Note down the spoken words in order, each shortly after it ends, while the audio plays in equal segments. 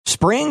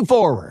Spring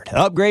forward.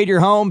 Upgrade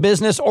your home,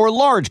 business, or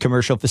large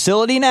commercial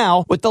facility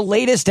now with the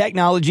latest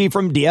technology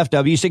from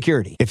DFW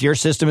Security. If your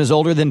system is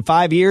older than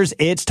 5 years,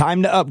 it's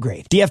time to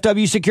upgrade.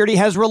 DFW Security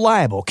has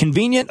reliable,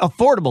 convenient,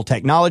 affordable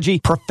technology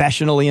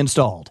professionally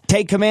installed.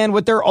 Take command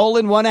with their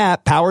all-in-one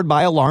app powered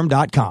by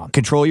Alarm.com.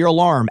 Control your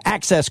alarm,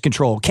 access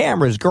control,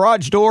 cameras,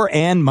 garage door,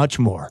 and much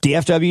more.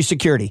 DFW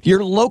Security,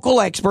 your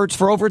local experts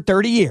for over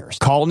 30 years.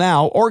 Call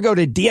now or go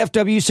to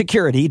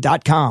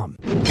dfwsecurity.com.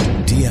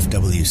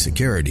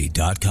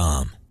 dfwsecurity.com.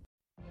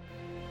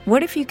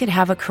 What if you could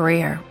have a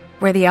career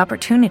where the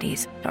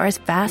opportunities are as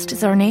vast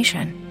as our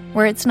nation,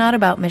 where it's not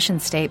about mission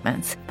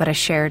statements, but a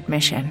shared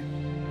mission?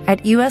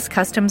 At U.S.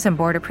 Customs and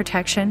Border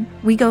Protection,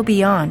 we go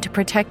beyond to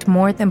protect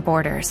more than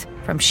borders.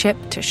 From ship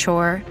to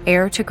shore,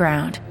 air to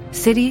ground,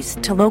 cities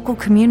to local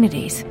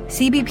communities,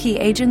 CBP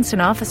agents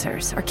and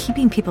officers are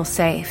keeping people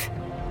safe.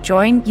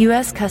 Join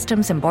U.S.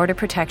 Customs and Border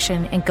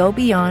Protection and go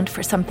beyond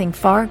for something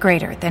far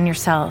greater than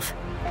yourself.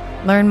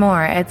 Learn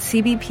more at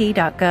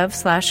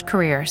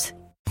cbp.gov/careers.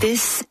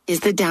 This is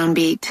The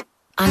Downbeat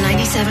on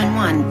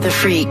 97.1 The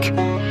Freak.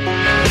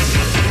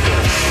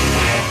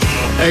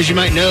 As you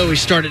might know, we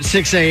start at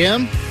 6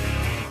 a.m.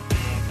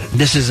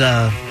 This is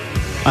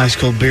Ice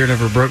Cold Beer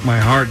Never Broke My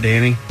Heart,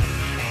 Danny.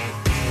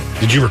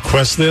 Did you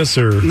request this,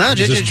 or no,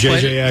 is this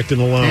JJ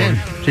acting alone? Yeah,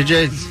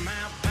 JJ's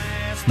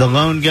the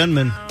lone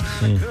gunman.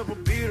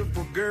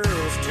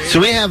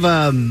 So we have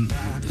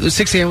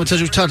 6 a.m.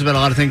 We've talked about a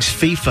lot of things.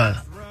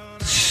 FIFA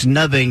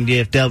snubbing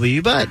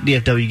DFW, but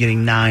DFW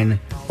getting 9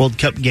 World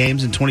Cup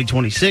games in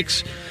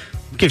 2026.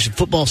 Give some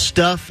football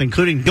stuff,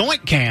 including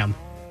Doink Cam.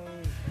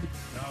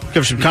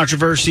 Cover some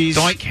controversies.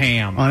 Doink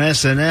Cam. On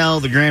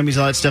SNL, the Grammys,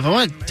 all that stuff. I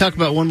want to talk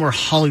about one more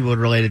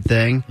Hollywood-related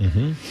thing.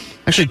 Mm-hmm.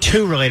 Actually,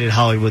 2 related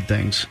Hollywood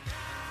things.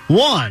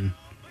 One,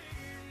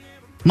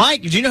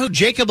 Mike, do you know who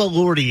Jacob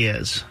Elordi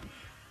is?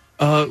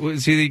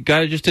 Was he the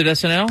guy that just did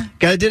SNL?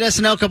 Guy that did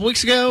SNL a couple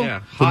weeks ago?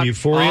 Yeah. From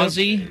Euphoria?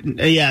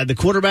 Ozzy? Yeah, the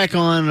quarterback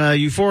on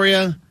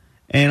Euphoria,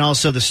 and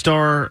also the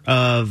star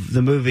of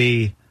the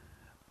movie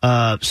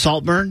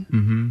Saltburn.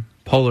 Mm-hmm.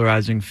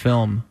 Polarizing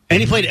film.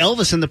 And he played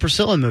Elvis in the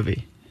Priscilla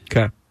movie.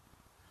 Okay.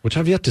 Which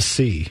I've yet to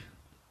see.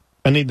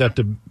 I need that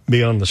to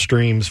be on the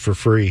streams for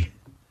free.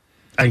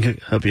 I can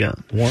help you out.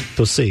 Want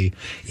to see.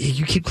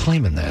 You keep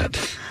claiming that.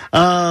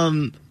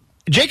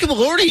 Jacob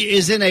Elordi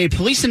is in a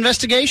police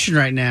investigation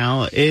right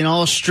now in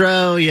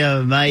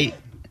Australia, mate,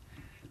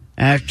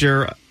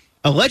 after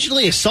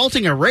allegedly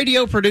assaulting a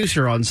radio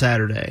producer on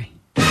Saturday.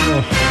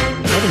 Oh,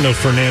 I didn't know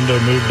Fernando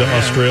moved to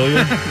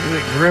Australia.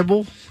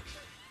 Gribble.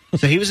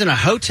 So he was in a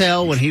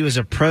hotel when he was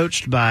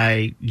approached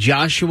by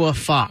Joshua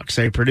Fox,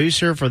 a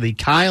producer for the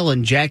Kyle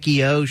and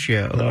Jackie O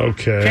show.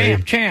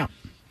 Okay. Champ.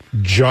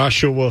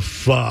 Joshua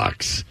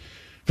Fox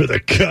for the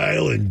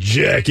Kyle and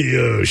Jackie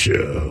O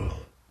show.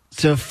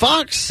 So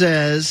Fox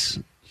says,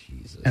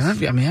 and I've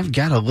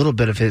got a little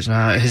bit of his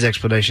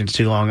explanation's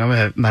too long.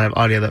 Might have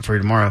audio that for you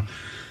tomorrow.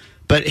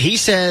 But he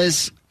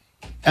says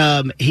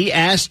he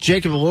asked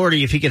Jacob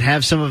Elordi if he could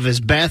have some of his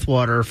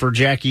bathwater for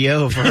Jackie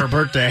O for her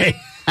birthday.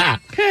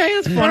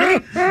 Okay, that's funny.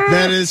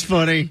 That is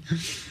funny.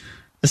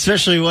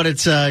 Especially what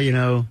it's,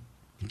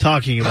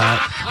 talking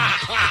about.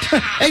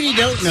 If you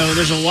don't know,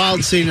 there's a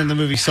wild scene in the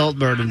movie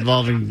Saltburn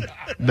involving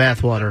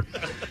bathwater.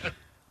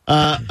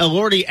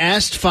 Elordi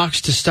asked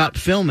Fox to stop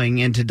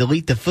filming and to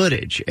delete the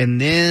footage,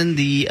 and then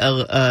the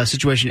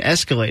situation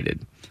escalated.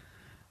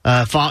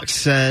 Fox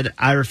said,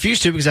 "I refuse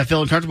to because I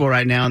feel uncomfortable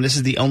right now, and this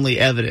is the only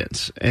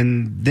evidence."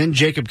 And then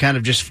Jacob kind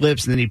of just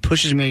flips, and then he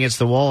pushes me against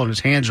the wall, and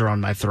his hands are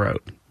on my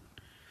throat.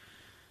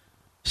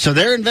 So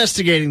they're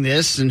investigating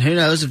this, and who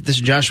knows if this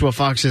Joshua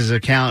Fox's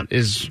account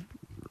is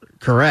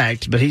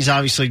correct, but he's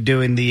obviously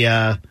doing the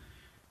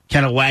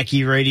kind of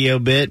wacky radio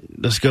bit.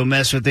 Let's go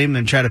mess with him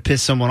and try to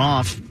piss someone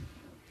off.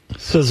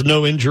 Says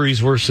no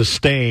injuries were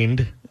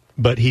sustained,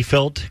 but he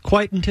felt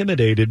quite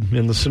intimidated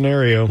in the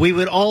scenario. We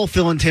would all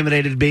feel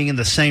intimidated being in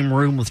the same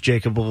room with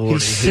Jacob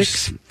Elordi.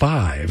 He's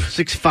 6'5".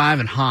 6'5"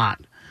 and hot.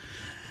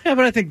 Yeah,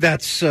 but I think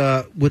that's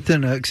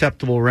within an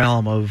acceptable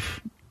realm of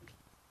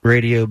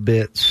radio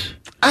bits.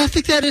 I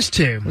think that is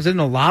too. Was it in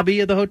the lobby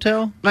of the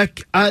hotel?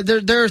 Like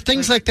there are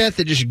things like that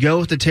just go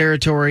with the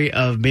territory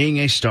of being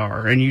a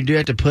star, and you do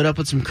have to put up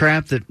with some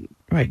crap that.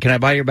 Right? Can I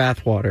buy your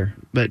bathwater?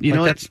 But you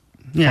know that's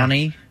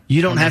funny.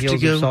 You don't have to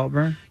go.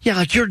 Saltburn? Yeah,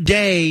 like your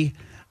day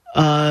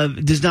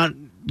does not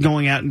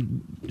going out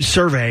and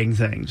surveying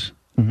things.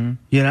 Mm-hmm.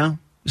 You know,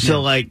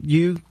 so like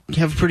you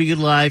have a pretty good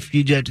life.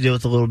 You do have to deal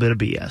with a little bit of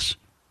BS.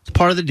 It's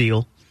part of the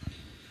deal.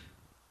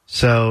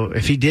 So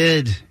if he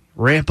did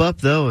ramp up,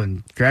 though,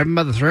 and grab him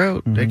by the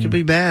throat, it could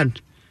be bad.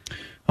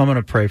 I'm going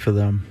to pray for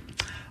them.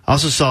 I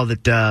also saw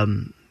that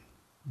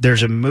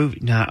there's a movie.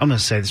 Now, I'm going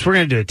to say this. We're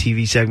going to do a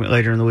TV segment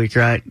later in the week,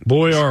 right?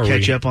 Boy, are we.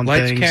 Catch up on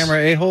Lights, things. camera,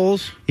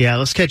 a-holes? Yeah,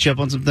 let's catch up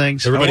on some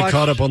things. Everybody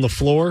caught up on the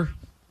floor?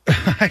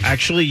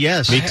 Actually,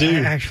 yes. Me too.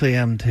 I actually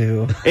am,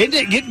 too.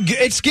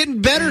 It's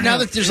getting better now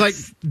that there's, like,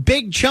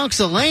 big chunks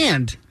of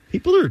land.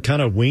 People are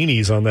kind of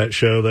weenies on that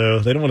show, though.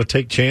 They don't want to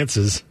take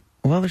chances.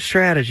 Well, there's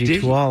strategy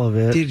to all of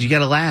it. Dude, you got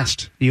to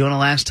last. You want to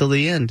last till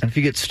the end. And if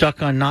you get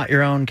stuck on not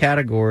your own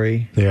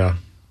category, Yeah.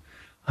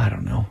 I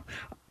don't know.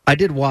 I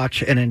did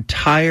watch an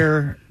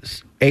entire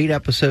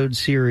 8-episode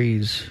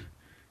series,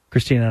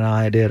 Christina and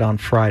I did on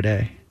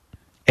Friday.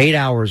 8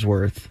 hours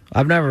worth.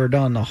 I've never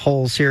done the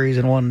whole series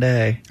in one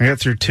day. I got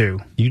through 2.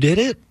 You did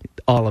it?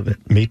 All of it.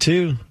 Me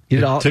too.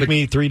 It took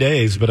me 3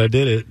 days, but I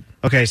did it.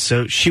 Okay,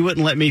 so she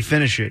wouldn't let me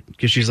finish it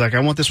because she's like, I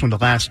want this one to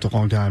last a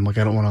long time. Like,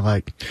 I don't want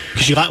to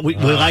because we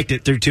liked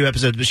it through 2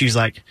 episodes, but she's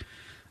like,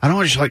 I don't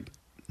want to just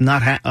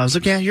not have. I was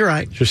like, yeah, you're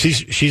right. So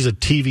she's a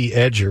TV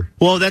edger.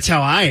 Well, that's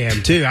how I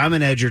am too. I'm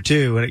an edger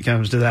too when it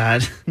comes to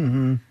that.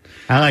 Mm-hmm.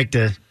 I like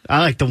the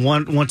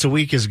once a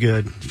week is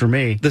good for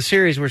me. The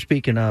series we're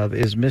speaking of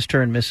is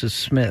Mr. and Mrs.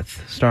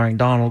 Smith, starring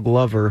Donald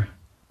Glover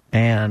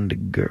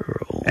and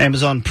Girl.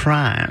 Amazon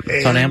Prime.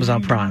 It's on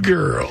Amazon Prime.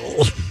 Girl.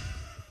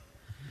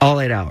 All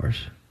 8 hours.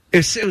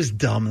 It was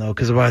dumb, though,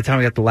 because by the time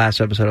we got the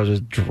last episode, I was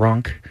just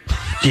drunk.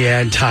 Yeah,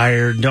 and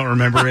tired. Don't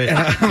remember it.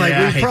 I'm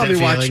like, we probably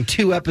watched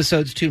 2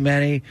 episodes too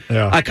many.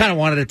 Yeah. I kind of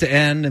wanted it to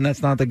end, and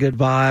that's not the good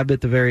vibe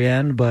at the very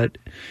end, but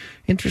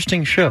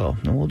interesting show.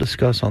 And we'll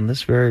discuss on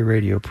this very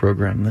radio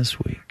program this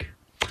week.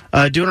 Do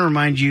want to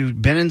remind you,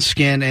 Ben and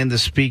Skin and the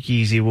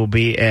Speakeasy will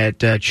be at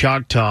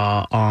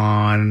Choctaw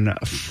on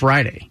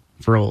Friday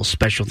for a little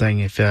special thing.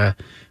 In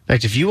fact,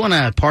 if you want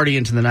to party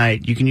into the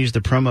night, you can use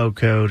the promo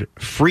code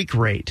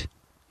FreakRate.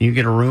 You can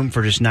get a room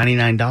for just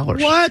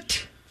 $99.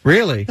 What?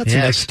 Really? That's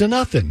next to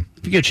nothing.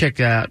 If you go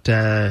check out,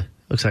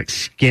 looks like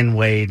Skin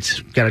Wade's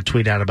got a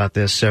tweet out about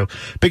this. So,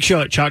 big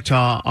show at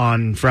Choctaw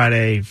on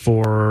Friday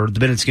for the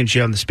Ben and Skin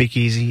show on the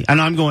Speakeasy. I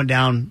know I'm going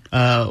down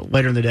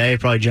later in the day,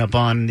 probably jump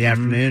on in the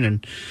afternoon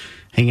and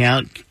hang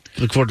out.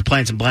 Look forward to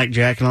playing some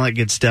blackjack and all that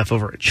good stuff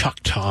over at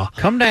Choctaw.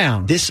 Come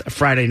down. This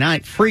Friday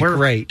night. Freak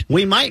Rate.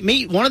 We might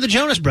meet one of the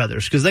Jonas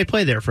Brothers because they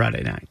play there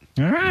Friday night.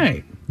 All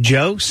right.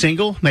 Joe,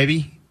 single,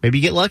 maybe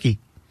get lucky.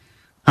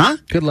 Huh?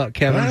 Good luck,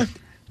 Kevin.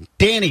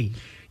 Danny.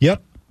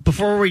 Yep.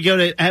 Before we go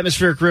to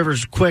Atmospheric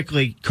Rivers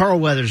quickly, Carl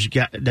Weathers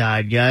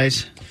died,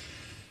 guys.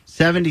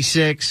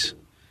 76. He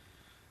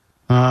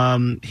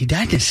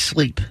died in his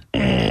sleep.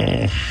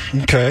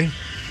 Okay.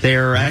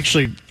 They're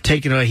actually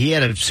taking away. He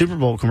had a Super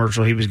Bowl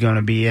commercial he was going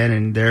to be in,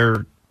 and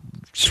they're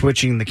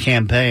switching the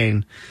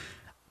campaign.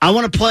 I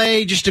want to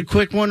play just a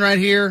quick one right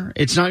here.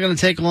 It's not going to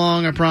take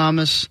long, I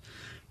promise.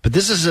 But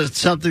this is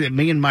something that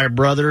me and my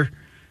brother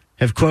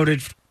have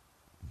quoted.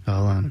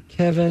 Hold on.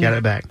 Kevin. Got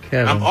it back.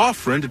 Kevin. I'm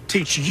offering to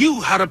teach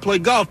you how to play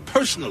golf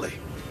personally.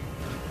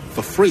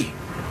 For free.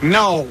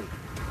 No.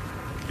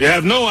 You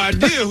have no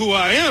idea who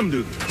I am, do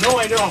you? No,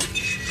 I don't.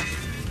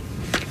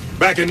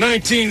 Back in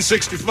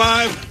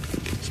 1965,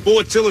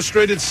 Sports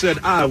Illustrated said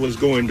I was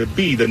going to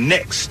be the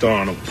next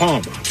Arnold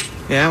Palmer.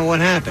 Yeah, what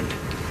happened?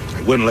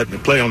 They wouldn't let me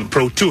play on the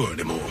pro tour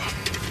anymore.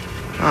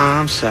 Oh,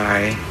 I'm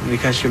sorry.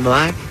 Because you're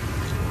black?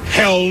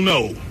 Hell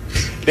no.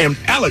 Damn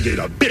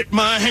alligator bit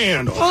my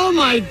hand off. Oh,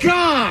 my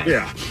God!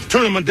 Yeah,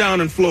 turning me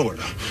down in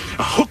Florida.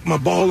 I hooked my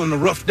ball in the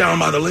rough down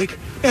by the lake.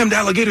 Damn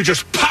alligator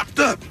just popped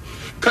up.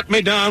 Cut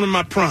me down in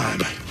my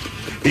prime.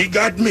 He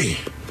got me.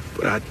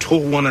 But I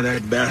tore one of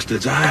that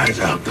bastard's eyes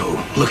out,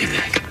 though. Look at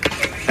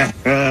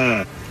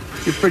that.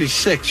 You're pretty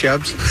sick,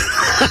 Chubbs.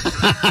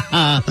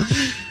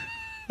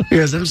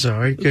 Yes, I'm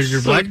sorry. Because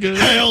you're black.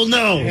 Hell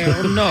no.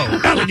 Hell no.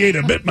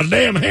 Alligator bit my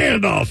damn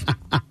hand off.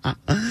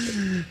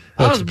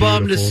 I was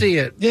bummed to beautiful. see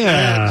it.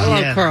 Yeah. I love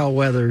Yeah. Carl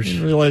Weathers. I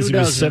didn't realize Who he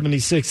was doesn't?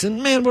 76.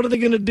 And, man, what are they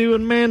going to do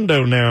in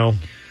Mando now?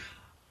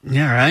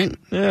 Yeah, right?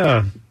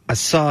 Yeah. I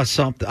saw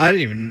something. I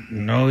didn't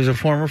even know he was a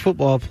former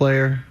football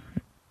player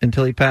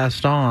until he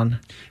passed on.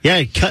 Yeah,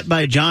 he cut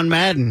by John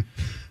Madden.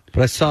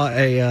 But I saw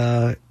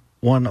a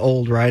one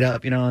old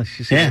write-up, you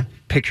see Yeah. a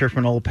picture from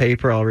an old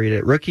paper. I'll read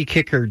it. Rookie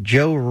kicker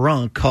Joe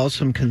Runk caused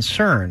some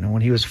concern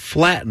when he was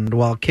flattened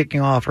while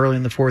kicking off early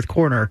in the fourth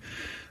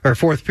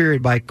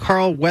period by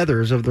Carl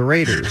Weathers of the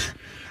Raiders.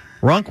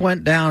 Runk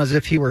went down as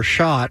if he were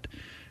shot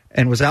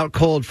and was out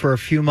cold for a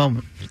few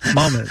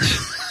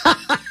moments.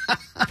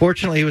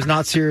 Fortunately, he was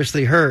not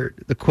seriously hurt.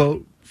 The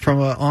quote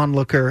from an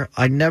onlooker,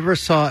 "I never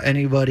saw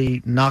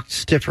anybody knocked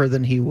stiffer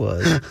than he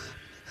was."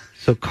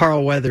 So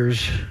Carl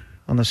Weathers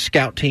on the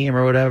scout team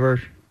or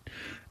whatever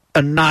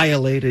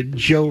annihilated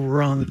Joe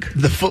Runk.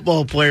 The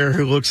football player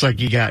who looks like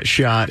he got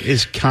shot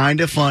is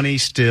kind of funny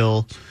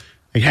still.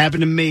 It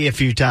happened to me a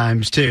few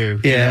times,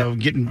 too. Yeah.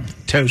 Getting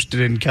toasted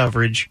in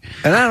coverage.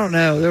 And I don't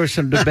know, there was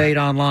some debate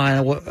online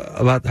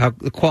about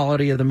the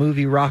quality of the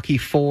movie Rocky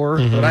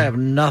IV, but I have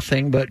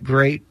nothing but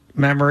great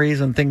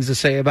memories and things to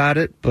say about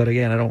it. But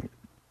again, I don't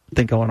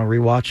think I want to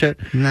rewatch it.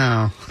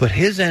 No. But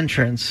his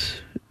entrance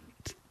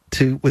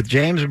with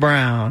James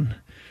Brown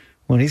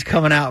when he's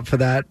coming out for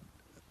that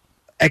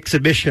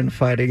exhibition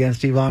fight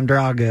against Ivan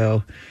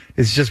Drago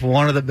is just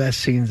one of the best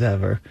scenes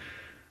ever.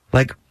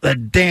 Like the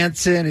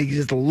dancing, he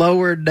just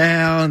lowered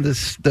down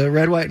the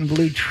red, white, and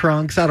blue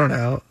trunks. I don't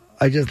know.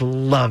 I just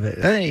love it.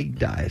 And then he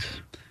dies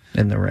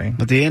in the ring.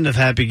 At the end of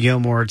Happy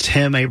Gilmore, it's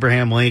him,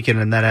 Abraham Lincoln,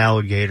 and that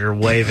alligator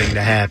waving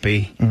to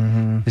Happy.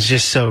 Mm-hmm. It's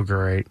just so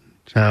great.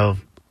 So,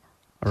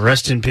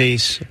 Rest in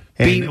peace.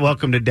 And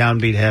welcome to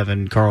Downbeat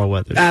Heaven, Carl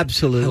Weathers.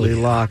 Absolutely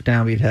locked,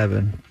 Downbeat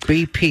Heaven.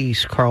 Be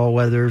peace, Carl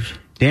Weathers.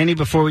 Danny,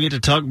 before we get to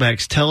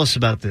talkbacks, tell us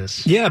about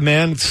this. Yeah,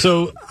 man.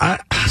 So I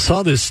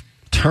saw this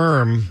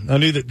term. I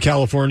knew that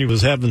California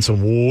was having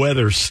some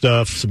weather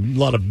stuff, a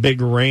lot of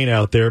big rain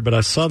out there, but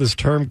I saw this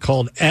term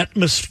called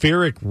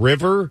atmospheric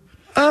river.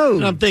 Oh.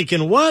 And I'm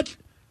thinking, what?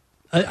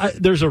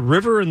 There's a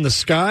river in the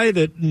sky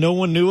that no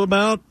one knew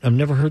about? I've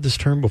never heard this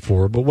term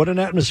before, but what an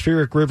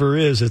atmospheric river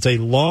is, it's a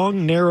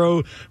long,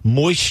 narrow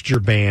moisture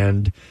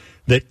band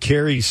that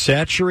carries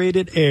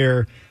saturated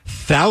air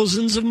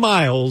thousands of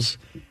miles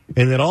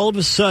and then all of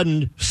a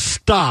sudden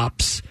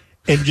stops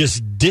and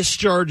just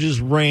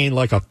discharges rain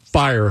like a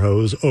fire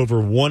hose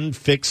over one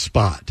fixed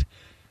spot.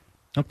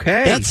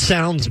 Okay. That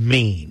sounds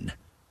mean.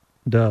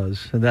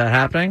 Does. Is that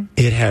happening?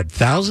 It had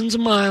thousands of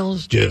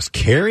miles just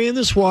carrying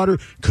this water.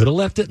 Could have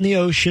left it in the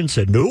ocean.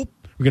 Said, nope,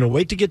 we're going to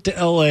wait to get to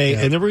L.A.,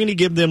 and then we're going to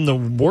give them the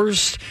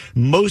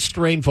most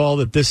rainfall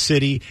that this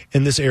city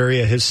and this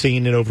area has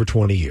seen in over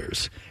 20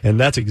 years. And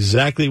that's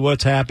exactly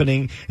what's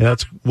happening, and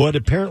that's what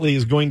apparently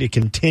is going to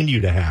continue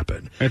to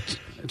happen.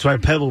 That's why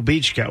Pebble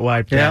Beach got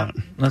wiped out.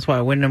 That's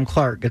why Wyndham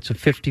Clark gets a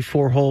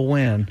 54-hole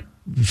win.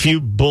 Few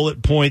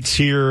bullet points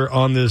here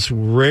on this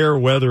rare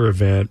weather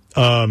event.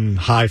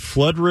 High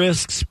flood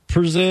risks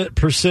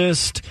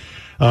persist.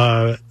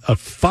 A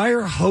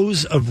fire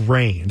hose of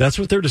rain. That's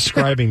what they're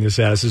describing this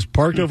as. Is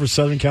parked over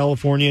Southern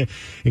California,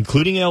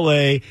 including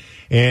L.A.,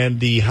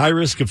 and the high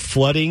risk of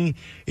flooding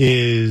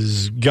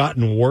is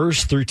gotten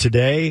worse through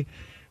today.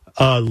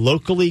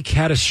 Locally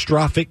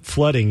catastrophic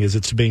flooding, as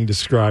it's being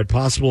described,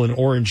 possible in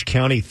Orange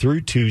County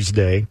through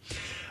Tuesday.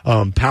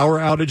 Power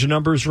outage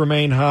numbers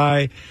remain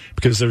high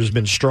because there's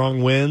been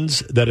strong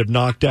winds that have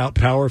knocked out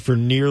power for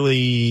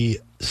nearly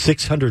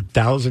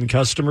 600,000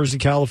 customers in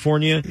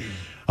California,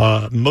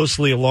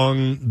 mostly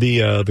along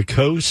the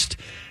coast.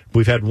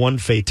 We've had one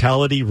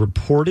fatality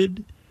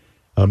reported.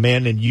 A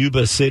man in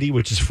Yuba City,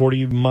 which is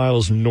 40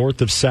 miles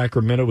north of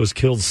Sacramento, was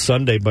killed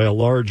Sunday by a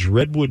large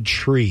redwood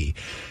tree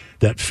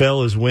that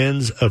fell as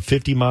winds of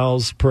 50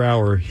 miles per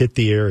hour hit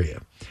the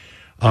area.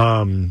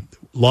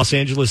 Los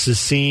Angeles has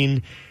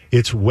seen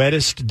its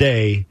wettest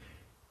day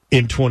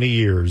in 20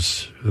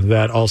 years,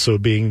 that also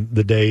being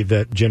the day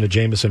that Jenna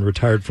Jameson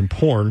retired from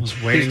porn.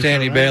 He's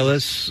Danny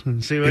Bayless.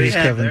 See what He's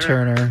Kevin there.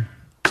 Turner.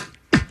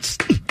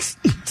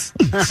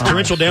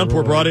 Torrential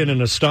downpour brought in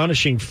an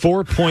astonishing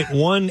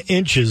 4.1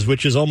 inches,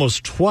 which is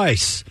almost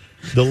twice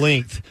the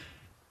length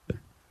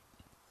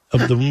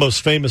of the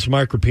most famous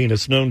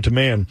micropenis known to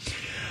man.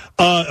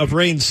 Of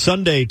rain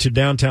Sunday to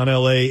downtown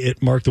L.A.,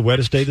 it marked the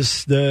wettest day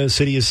the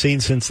city has seen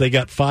since they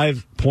got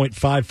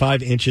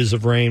 5.55 inches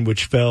of rain,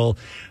 which fell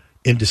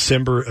in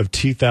December of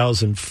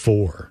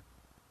 2004.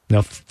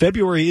 Now,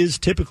 February is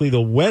typically the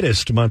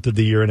wettest month of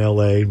the year in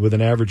L.A., with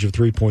an average of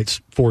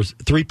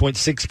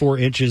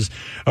 3.64 inches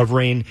of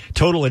rain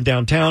total in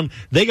downtown.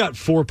 They got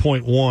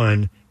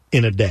 4.1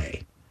 in a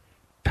day.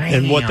 Damn.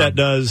 And what that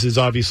does is,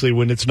 obviously,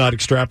 when it's not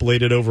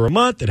extrapolated over a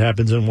month, it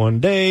happens in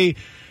one day.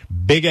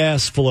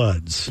 Big-ass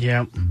floods.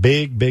 Yeah.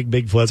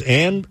 Big floods.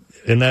 And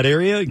in that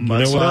area, you know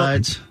what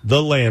else?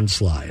 The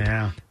landslide.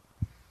 Yeah.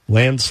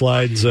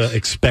 Landslides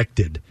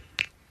expected.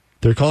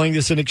 They're calling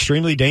this an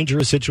extremely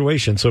dangerous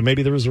situation, so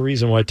maybe there was a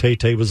reason why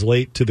Tay-Tay was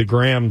late to the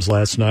Grams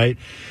last night.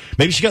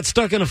 Maybe she got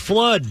stuck in a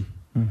flood.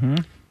 Mm-hmm.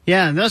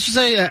 Yeah, and that's what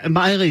I say.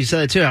 Miley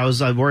said it, too. I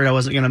was worried I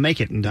wasn't going to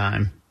make it in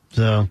time.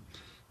 So,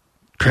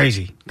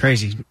 crazy.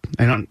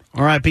 And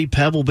R.I.P.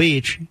 Pebble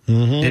Beach.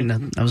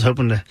 Mm-hmm. I was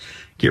hoping to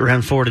get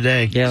round 4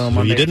 today. Yeah, well,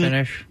 Monday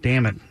finish.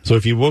 Damn it. So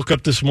if you woke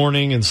up this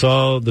morning and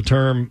saw the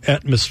term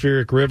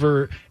atmospheric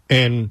river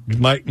and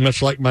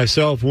much like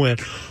myself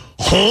went,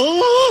 huh?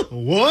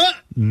 What?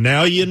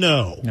 Now you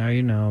know. Now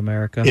you know,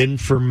 America.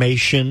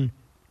 Information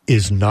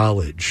is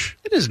knowledge.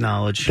 It is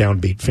knowledge.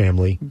 Downbeat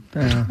family.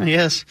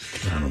 Yes.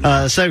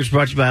 The segment's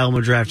brought to you by Alma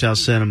Drafthouse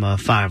Cinema,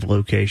 5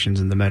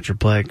 locations in the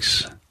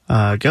Metroplex.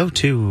 Go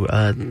to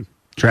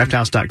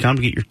drafthouse.com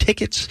to get your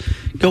tickets.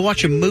 Go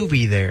watch a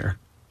movie there.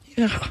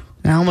 Yeah.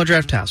 Alma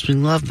Drafthouse. We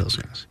love those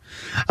guys.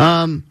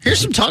 Here's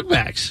some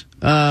talkbacks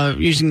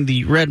using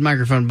the red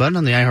microphone button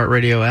on the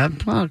iHeartRadio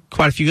app.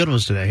 Quite a few good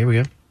ones today. Here we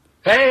go.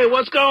 Hey,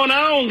 what's going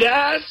on,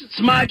 guys?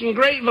 It's Mike and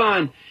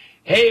Grapevine.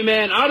 Hey,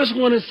 man, I just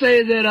want to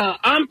say that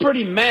I'm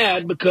pretty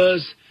mad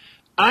because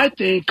I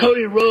think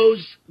Cody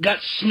Rhodes got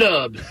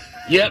snubbed.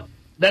 Yep,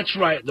 that's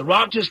right. The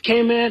Rock just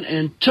came in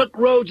and took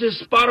Rhodes'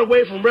 spot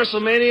away from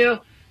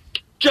WrestleMania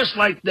just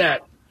like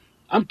that.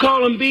 I'm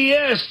calling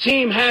BS.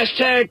 Team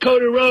hashtag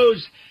Cody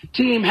Rhodes.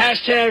 Team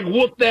hashtag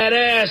whoop that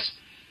ass.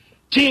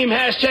 Team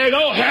hashtag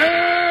oh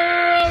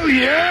hell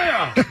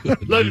yeah.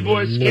 Love you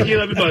boys. Love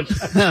you bunch.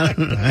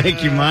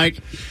 Thank you, Mike.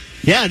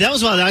 Yeah, that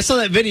was wild. I saw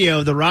that video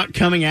of The Rock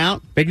coming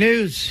out. Big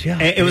news.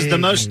 Yeah, it was the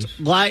most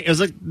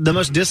the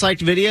most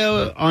disliked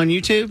video on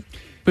YouTube.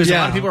 Because a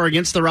lot of people are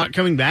against The Rock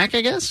coming back,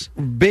 I guess.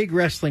 Big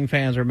wrestling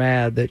fans are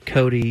mad that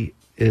Cody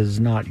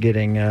is not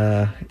getting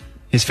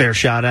his fair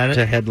shot at it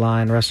to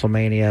headline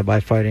WrestleMania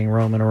by fighting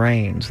Roman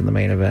Reigns in the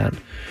main event.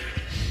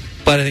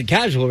 But I think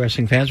casual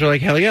wrestling fans are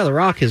like, hell yeah, The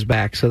Rock is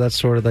back. So that's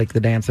sort of like the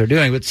dance they're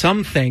doing. But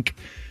some think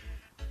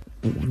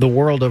the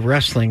world of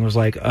wrestling was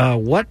like,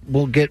 what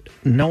will get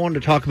no one to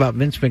talk about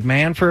Vince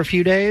McMahon for a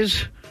few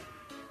days?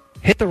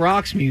 Hit The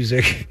Rock's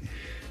music.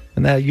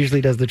 And that usually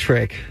does the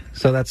trick.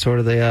 So that's sort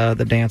of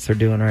the dance they're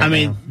doing right now. I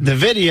mean, the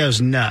video's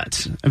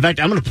nuts. In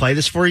fact, I'm going to play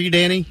this for you,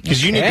 Danny,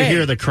 because you need to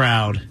hear the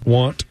crowd.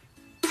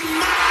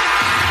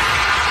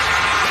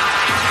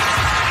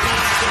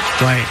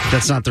 Wait,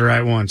 that's not the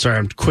right one. Sorry,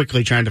 I'm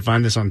quickly trying to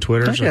find this on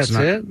Twitter. I think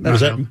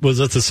that's it. Was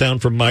that the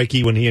sound from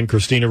Mikey when he and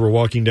Christina were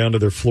walking down to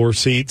their floor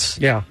seats?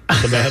 Yeah.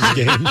 The Mavs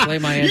game. Play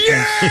my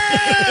entrance.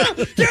 Yeah!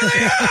 There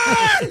they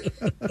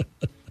are!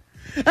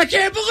 I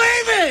can't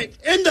believe it!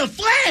 In the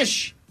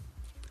flesh!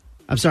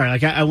 I'm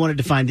sorry, I wanted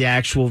to find the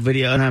actual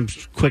video, and I'm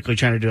quickly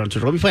trying to do it on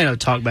Twitter. Let me play another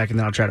talkback, and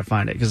then I'll try to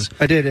find it. Cause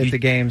I did at the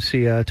game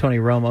see Tony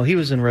Romo. He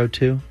was in row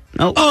 2.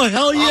 Oh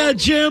hell yeah,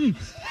 Jim!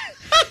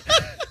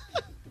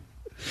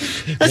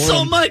 I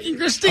saw Mike and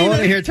Christina. I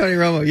want to hear Tony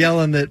Romo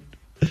yelling that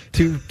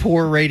 2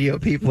 poor radio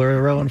people are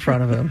a row in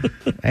front of him.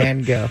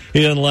 And go.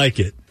 He doesn't like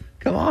it.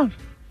 Come on.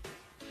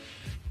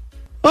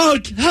 Oh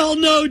hell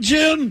no,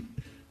 Jim!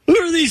 Who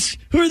are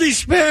these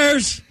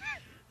spares?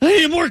 I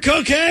need more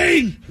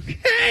cocaine.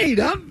 Hey,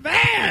 not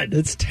bad.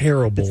 It's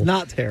terrible. It's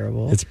not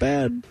terrible. It's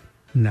bad.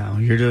 No,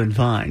 you're doing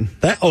fine.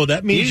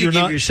 That means you're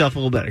not. Give yourself a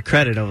little bit of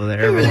credit over there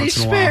Who every are once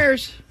these in a while.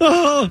 spares?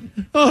 Oh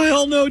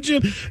hell no,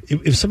 Jim!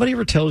 If somebody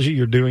ever tells you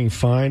you're doing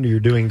fine or you're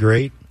doing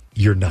great,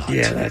 you're not.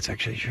 Yeah, that's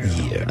actually true.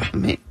 Yeah, I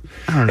mean,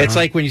 I don't know. It's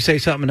like when you say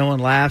something and no one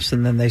laughs,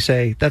 and then they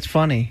say, that's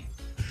funny.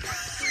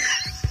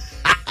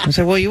 I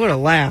say, well, you would have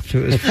laughed.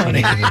 It was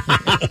funny.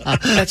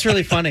 That's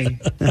really funny.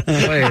 Wait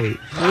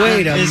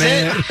a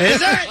minute.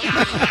 Is it?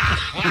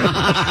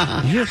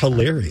 You're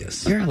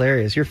hilarious. You're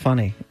hilarious. You're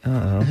funny.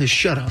 Uh-oh.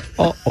 Shut up.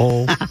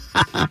 Uh-oh.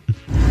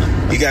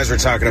 You guys were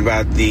talking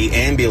about the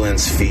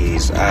ambulance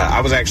fees.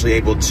 I was actually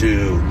able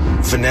to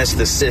finesse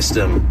the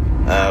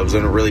system. I was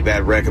in a really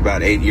bad wreck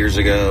about 8 years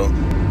ago,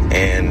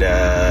 and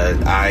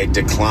I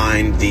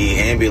declined the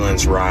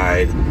ambulance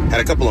ride. Had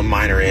a couple of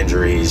minor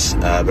injuries,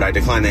 but I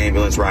declined the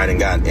ambulance ride and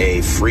got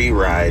a free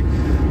ride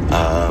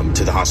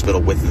to the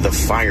hospital with the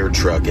fire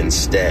truck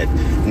instead.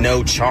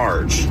 No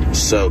charge.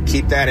 So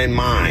keep that in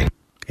mind.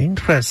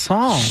 Interesting.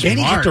 And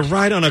you get to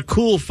ride on a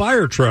cool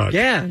fire truck.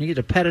 Yeah, you get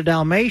to pet a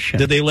Dalmatian.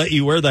 Did they let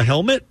you wear the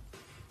helmet?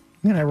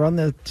 Can I run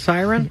the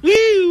siren?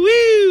 Woo,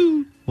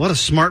 woo. What a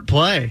smart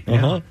play.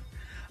 Uh-huh.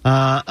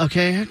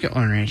 Okay, I've got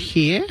one right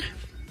here.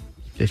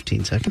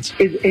 15 seconds.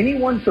 Is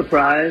anyone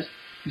surprised?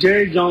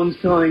 Jerry Jones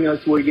telling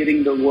us we're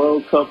getting the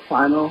World Cup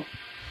final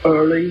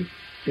early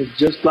is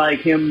just like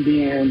him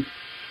being,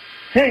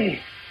 hey,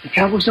 the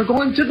Cowboys are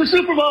going to the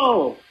Super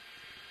Bowl,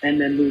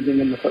 and then losing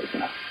in the first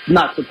half.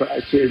 Not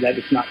surprised here that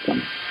it's not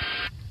coming.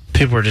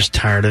 People are just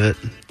tired of it.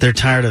 They're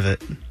tired of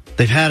it.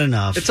 They've had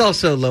enough. It's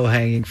also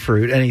low-hanging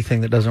fruit. Anything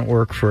that doesn't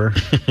work for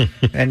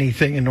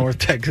anything in North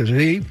Texas.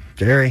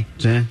 Jerry,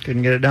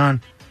 couldn't get it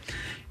done.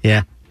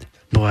 Yeah.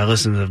 Boy, I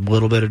listened to a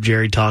little bit of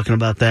Jerry talking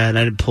about that, and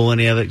I didn't pull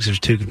any of it because it was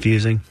too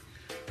confusing.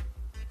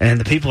 And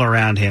the people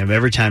around him,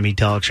 every time he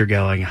talks, are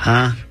going,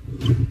 huh?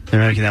 They're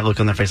making that look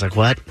on their face like,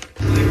 what?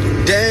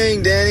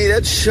 Dang, Danny,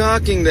 that's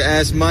shocking to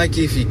ask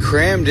Mikey if he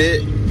crammed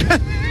it.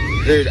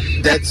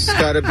 Dude, that's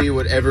got to be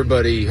what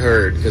everybody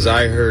heard, because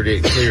I heard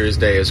it clear as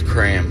day as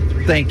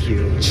cram. Thank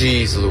you.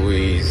 Jeez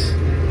Louise.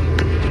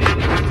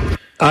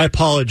 I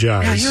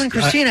apologize. Yeah, you and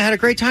Christina had a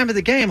great time at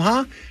the game,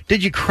 huh?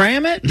 Did you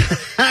cram it?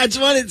 That's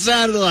what it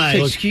sounded like.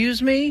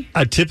 Excuse me?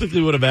 I typically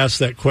would have asked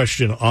that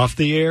question off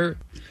the air,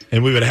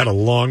 and we would have had a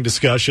long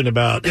discussion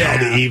about how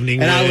the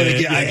evening went.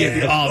 I gave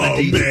you all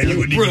the details. Man, you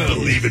wouldn't even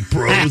believe it,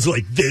 bro. It was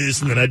like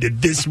this, and then I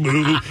did this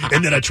move,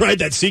 and then I tried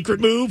that secret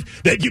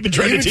move that you've been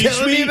trying to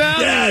teach me.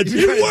 Yeah,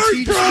 it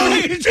worked, bro.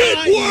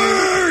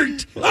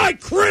 It worked. I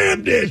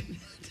crammed it.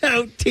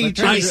 Don't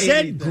teach I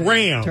said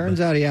gram. Turns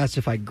out he asked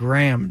if I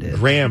grammed it.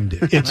 Grammed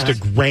it.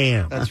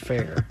 Instagram. That's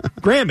fair.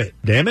 Gram it,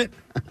 damn it.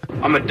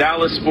 I'm a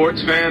Dallas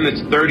sports fan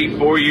that's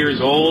 34 years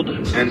old,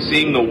 and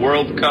seeing the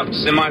World Cup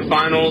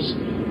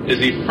semifinals is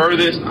the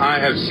furthest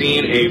I have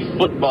seen a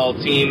football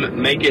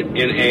team make it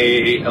in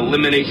a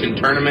elimination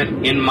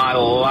tournament in my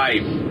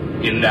life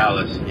in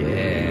Dallas.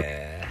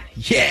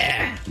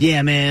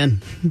 Yeah,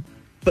 man.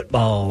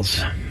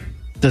 Footballs.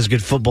 That's a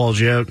good football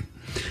joke.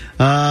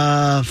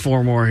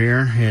 4 more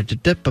here. There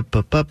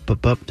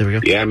we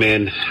go. Yeah,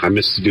 man. I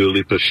missed the Dua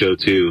Lipa show,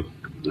 too.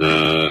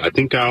 I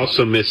think I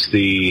also missed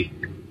the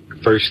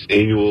first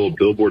annual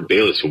Billboard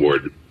Bayless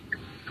Award.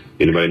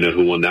 Anybody know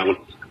who won that one?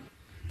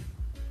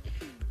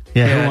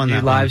 Yeah, who won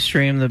that you live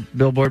stream the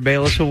Billboard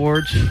Bayless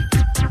Awards?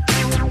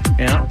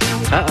 Yeah.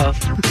 Uh-oh.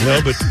 No,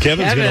 but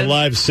Kevin's going to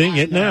live sing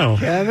it now.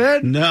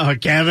 Kevin? No,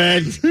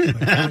 Kevin.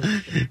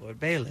 Billboard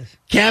Bayless.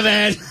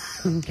 Kevin.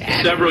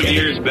 Several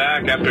years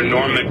back, after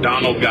Norm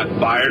Macdonald got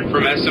fired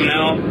from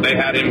SNL, they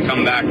had him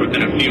come back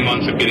within a few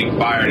months of getting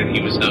fired, and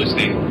he was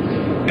hosting,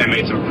 and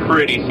made some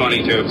pretty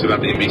funny jokes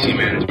about the NBC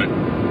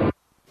management.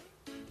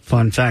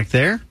 Fun fact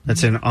there.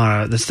 That's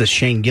that's the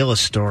Shane Gillis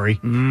story.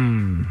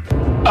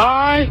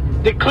 I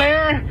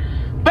declare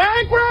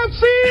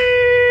Bankruptcy!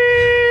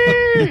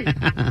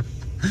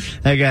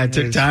 That guy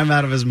took time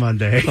out of his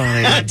Monday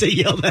to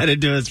yell that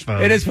into his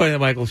phone. It is funny that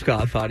Michael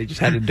Scott thought he just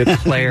had to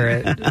declare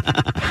it.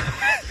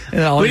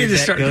 And all we need to that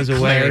start goes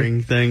declaring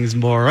away. Things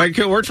more. Right?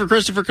 It worked for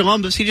Christopher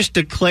Columbus. He just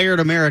declared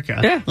America.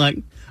 Yeah. Like,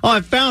 oh, I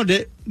found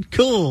it.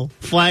 Cool.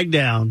 Flag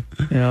down.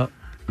 Yeah.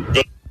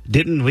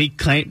 Didn't we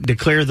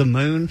declare the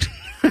moon?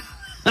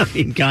 I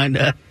mean, kind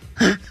of.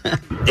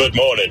 Good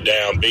morning,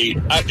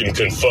 Downbeat. I can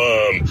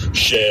confirm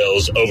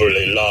Shell's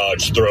overly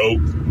large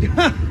throat.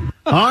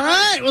 All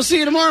right. We'll see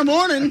you tomorrow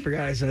morning. I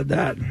forgot I said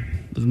that.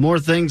 With more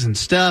things and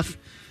stuff.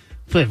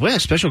 We have a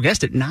special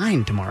guest at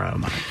 9 tomorrow,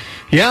 Mike.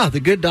 Yeah, the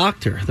good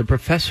doctor, the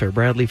professor,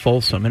 Bradley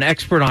Folsom, an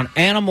expert on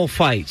animal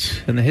fights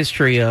and the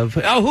history of,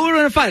 who would want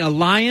to fight, a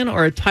lion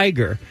or a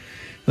tiger?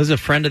 This is a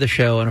friend of the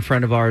show and a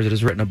friend of ours that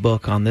has written a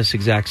book on this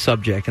exact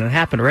subject, and it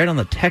happened right on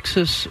the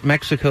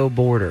Texas-Mexico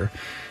border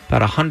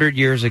about 100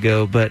 years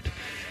ago, but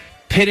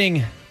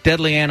pitting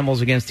deadly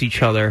animals against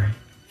each other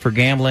for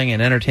gambling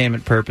and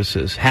entertainment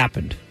purposes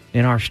happened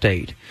in our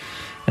state.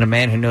 And a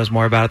man who knows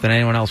more about it than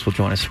anyone else will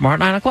join us tomorrow at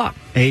 9 o'clock.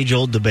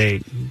 Age-old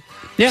debate.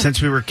 Yeah.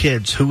 Since we were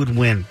kids, who would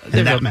win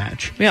in that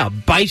match? Yeah,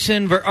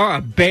 bison or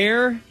a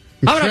bear.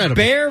 How about a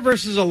bear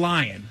versus a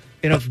lion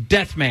in a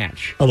death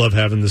match? I love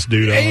having this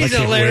dude on. He's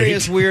a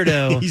hilarious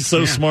weirdo. He's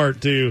so smart,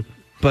 too.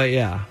 But,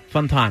 yeah,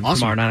 fun time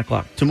tomorrow, 9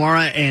 o'clock. Tomorrow,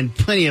 and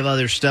plenty of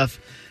other stuff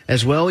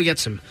as well. We got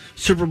some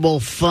Super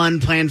Bowl fun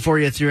planned for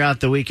you throughout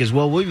the week as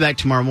well. We'll be back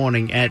tomorrow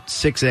morning at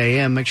 6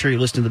 a.m. Make sure you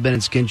listen to the Ben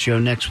and Skin Show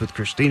next with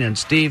Christina and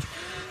Steve.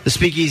 The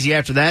Speakeasy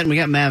after that, and we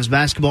got Mavs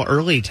basketball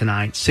early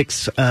tonight,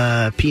 6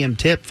 p.m.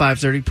 tip,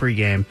 5:30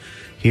 pregame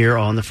here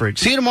on the Freak.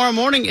 See you tomorrow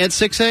morning at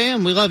 6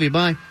 a.m. We love you.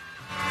 Bye.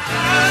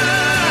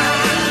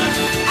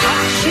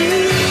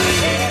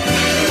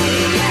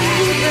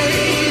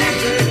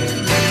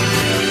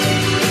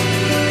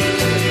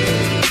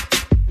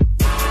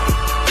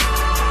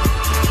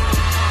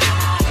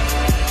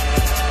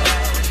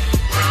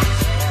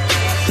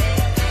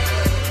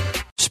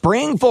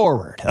 Spring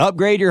forward.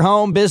 Upgrade your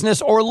home,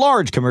 business, or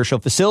large commercial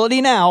facility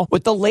now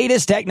with the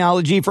latest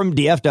technology from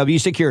DFW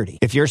Security.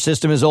 If your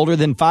system is older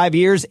than 5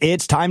 years,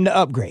 it's time to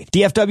upgrade.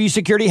 DFW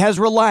Security has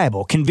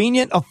reliable,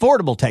 convenient,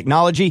 affordable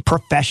technology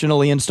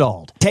professionally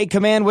installed. Take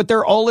command with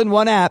their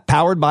all-in-one app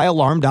powered by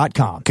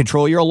Alarm.com.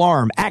 Control your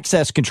alarm,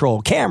 access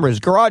control, cameras,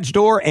 garage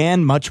door,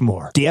 and much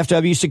more.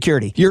 DFW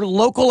Security, your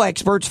local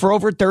experts for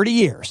over 30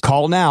 years.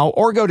 Call now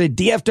or go to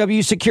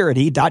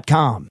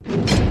dfwsecurity.com.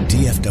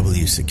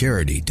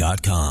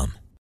 dfwsecurity.com.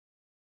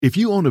 If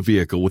you own a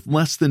vehicle with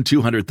less than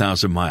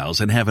 200,000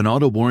 miles and have an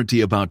auto warranty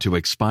about to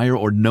expire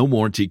or no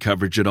warranty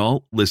coverage at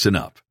all, listen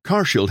up.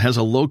 CarShield has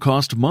a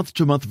low-cost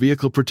month-to-month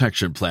vehicle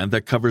protection plan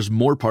that covers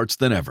more parts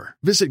than ever.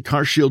 Visit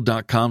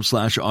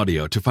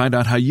carshield.com/audio to find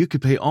out how you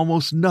could pay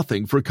almost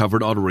nothing for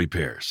covered auto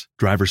repairs.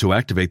 Drivers who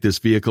activate this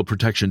vehicle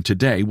protection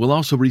today will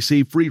also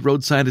receive free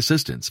roadside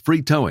assistance,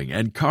 free towing,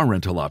 and car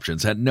rental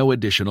options at no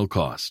additional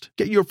cost.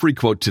 Get your free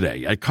quote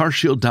today at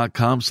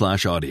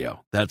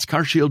carshield.com/audio. That's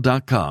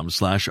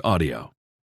carshield.com/audio.